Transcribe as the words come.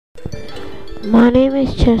My name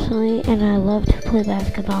is Chesley and I love to play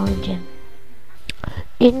basketball in gym.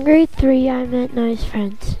 In grade 3 I met nice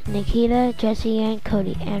friends, Nikita, Jesse, and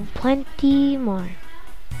Cody, and plenty more.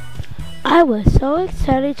 I was so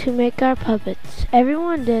excited to make our puppets.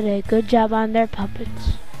 Everyone did a good job on their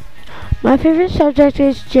puppets. My favorite subject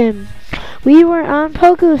is gym. We were on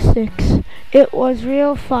pogo sticks. It was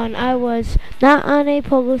real fun. I was not on a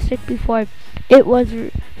pogo stick before. It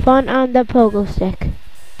was fun on the pogo stick.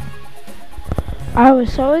 I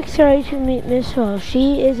was so excited to meet Miss Hall.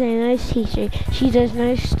 She is a nice teacher. She does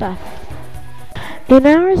nice stuff. In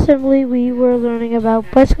our assembly, we were learning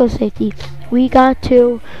about bicycle safety. We got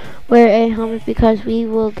to wear a helmet because we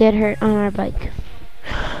will get hurt on our bike.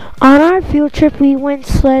 On our field trip, we went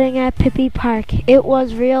sledding at Pippi Park. It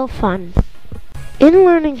was real fun. In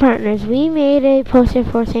Learning Partners, we made a poster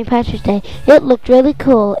for St. Patrick's Day. It looked really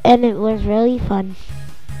cool and it was really fun.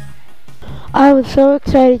 I was so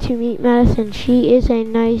excited to meet Madison. She is a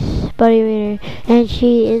nice buddy reader and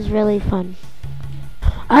she is really fun.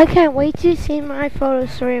 I can't wait to see my photo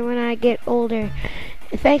story when I get older.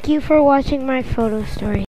 Thank you for watching my photo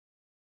story.